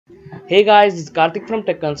Hey guys, this is Karthik from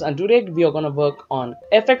TechCons and today we are gonna work on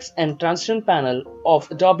FX and transition panel of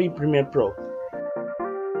Adobe Premiere Pro.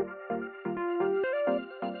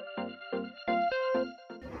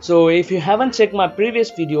 So if you haven't checked my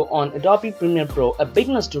previous video on Adobe Premiere Pro, a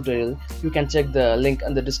beginner's tutorial, you can check the link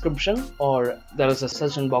in the description or there is a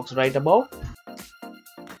suggestion box right above.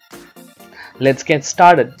 Let's get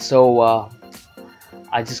started. So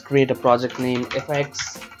I just create a project name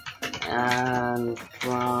FX and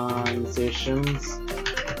transitions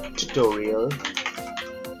tutorial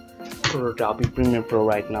for Adobe Premiere Pro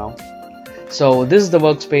right now. So this is the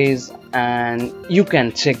workspace and you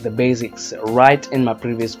can check the basics right in my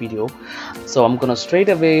previous video. So I'm gonna straight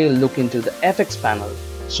away look into the FX panel.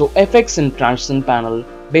 So FX in transition panel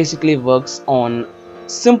basically works on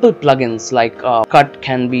simple plugins like cut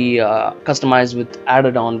can be customized with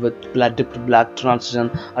added on with dip to black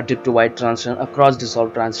transition, a dip to white transition, a cross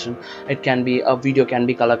dissolve transition. It can be a video can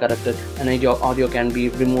be color corrected, an audio can be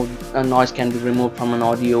removed, a noise can be removed from an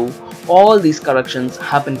audio. All these corrections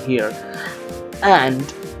happen here,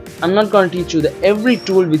 and I'm not going to teach you the every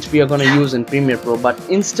tool which we are going to use in Premiere Pro, but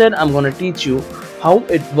instead I'm going to teach you how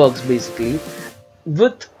it works basically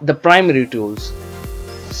with the primary tools.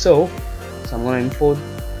 So I'm going to import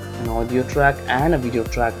an audio track and a video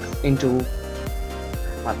track into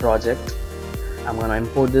my project. I'm going to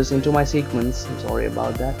import this into my sequence. I'm sorry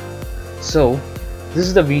about that. So this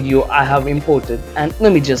is the video I have imported, and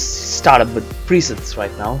let me just start up with presets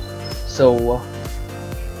right now. So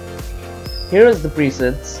here is the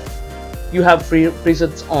presets. You have free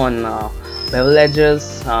presets on bevel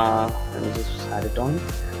edges. Let me just add it on.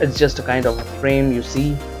 It's just a kind of a frame you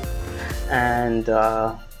see, and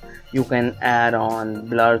you can add on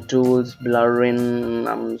blur tools, blur in.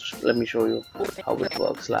 Let me show you how it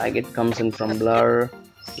works. Like it comes in from blur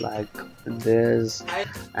like this,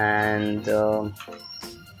 and there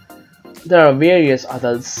are various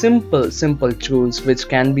other simple tools which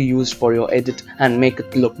can be used for your edit and make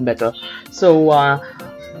it look better. So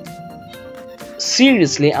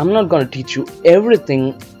seriously, I'm not gonna teach you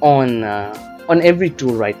everything on every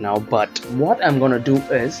tool right now, but what I'm gonna do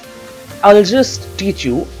is I'll just teach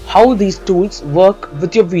you how these tools work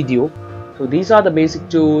with your video. So these are the basic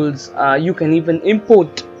tools. You can even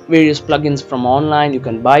import various plugins from online. You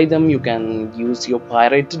can buy them, you can use your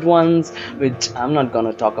pirated ones, which I'm not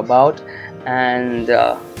gonna talk about. And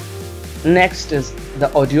next is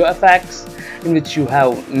the audio effects, in which you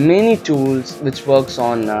have many tools which works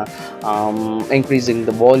on increasing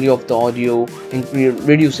the volume of the audio,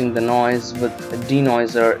 reducing the noise with a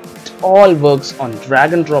denoiser. It all works on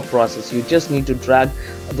drag and drop process. You just need to drag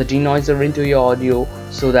the denoiser into your audio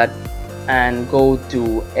so that, and go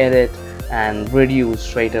to edit and reduce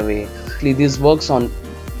straight away. This works on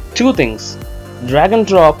two things: drag and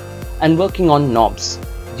drop and working on knobs.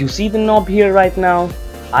 You see the knob here right now.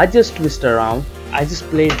 I just twist around, I just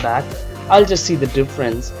play it back. I'll just see the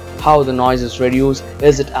difference, how the noise is reduced.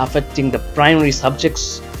 Is it affecting the primary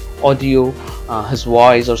subject's audio, his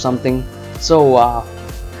voice or something? So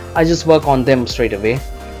I just work on them straight away.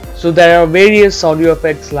 So there are various audio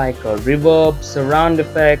effects like reverb, surround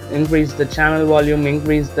effect, increase the channel volume,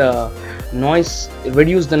 increase the noise,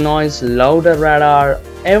 reduce the noise, louder radar.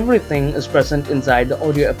 Everything is present inside the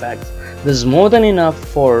audio effects. This is more than enough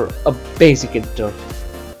for a basic editor.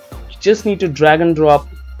 You just need to drag and drop,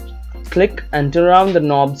 click and turn around the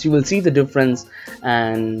knobs. You will see the difference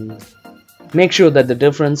and make sure that the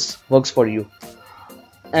difference works for you.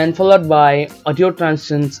 And followed by audio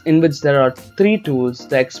transitions, in which there are three tools: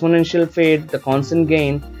 the exponential fade, the constant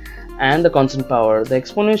gain, and the constant power. The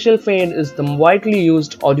exponential fade is the widely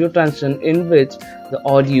used audio transition in which the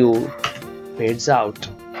audio fades out.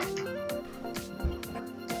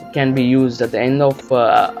 It can be used at the end of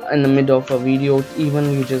in the middle of a video.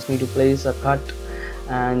 Even you just need to place a cut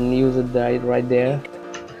and use it right there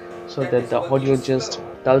so that the audio just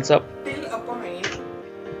dulls up.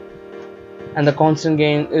 And the constant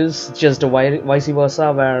gain is just a vice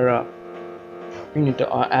versa, where you need to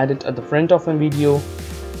add it at the front of a video.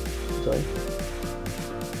 Sorry.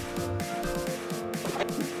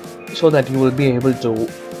 So that you will be able to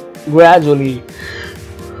gradually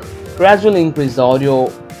increase the audio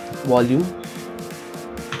volume.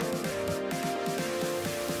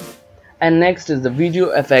 And next is the video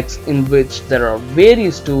effects, in which there are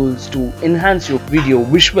various tools to enhance your video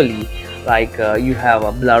visually. Like you have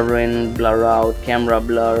a blur in, blur out, camera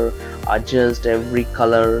blur, adjust every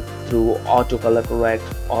color through auto color correct,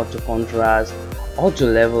 auto contrast, auto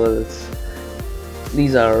levels.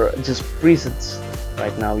 These are just presets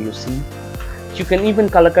right now you see. You can even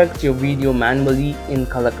color correct your video manually in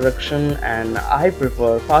color correction, and I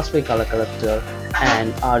prefer fast way color corrector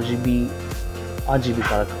and RGB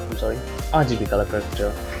color, I'm sorry, RGB color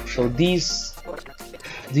corrector. So these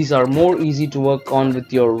are more easy to work on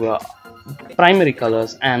with your primary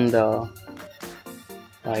colors, and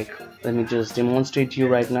like, let me just demonstrate you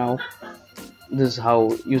right now. This is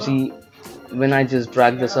how you see when I just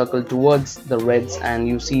drag the circle towards the reds, and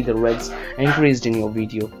you see the reds increased in your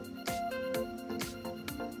video.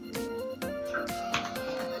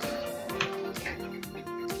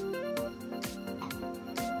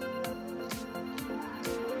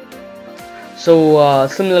 So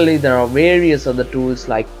similarly, there are various other tools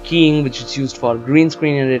like keying, which is used for green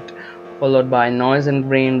screen edit, followed by noise and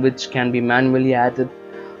grain, which can be manually added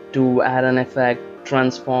to add an effect,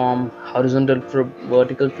 transform, horizontal flip,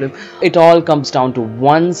 vertical flip. It all comes down to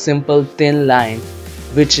one simple thin line,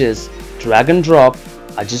 which is drag and drop,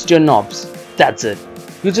 adjust your knobs. That's it.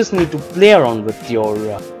 You just need to play around with your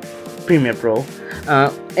Premiere Pro.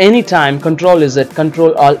 Anytime Control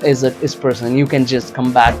Alt is present, you can just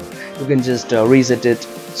come back, you can just reset it,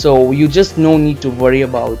 so you just no need to worry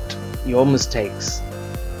about your mistakes.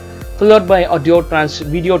 Followed by video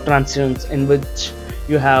transitions, in which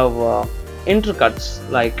you have intercuts,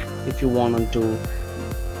 like if you wanted to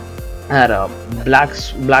add a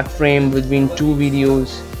black frame between two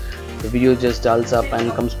videos, the video just dulls up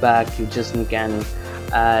and comes back, you just can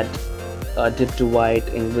add a dip to white,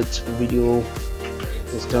 in which video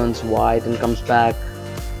just turns white and comes back,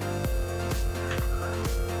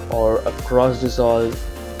 or a cross dissolve,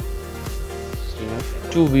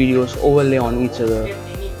 two videos overlay on each other.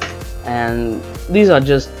 And these are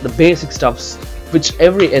just the basic stuffs which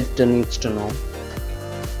every editor needs to know.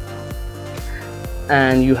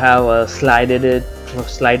 And you have a slide edit,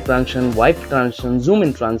 slide transition, wipe transition, zoom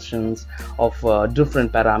in transitions of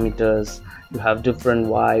different parameters. You have different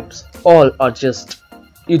wipes. All are just,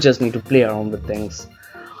 you just need to play around with things.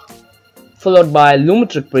 Followed by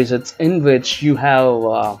Lumetric presets, in which you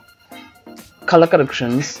have color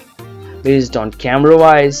corrections based on camera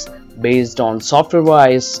wise, based on software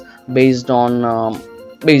wise, based on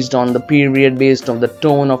the period, based on the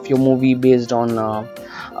tone of your movie, based on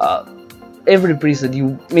every preset.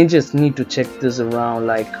 You may just need to check this around,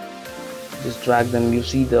 like just drag them, you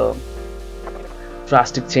see the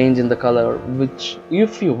drastic change in the color, which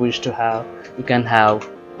if you wish to have, you can have.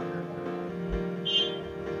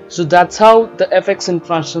 So that's how the FX in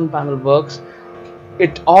transition panel works.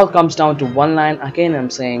 It all comes down to one line. Again, I'm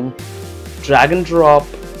saying drag and drop,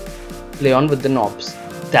 play on with the knobs.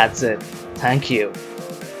 That's it. Thank you.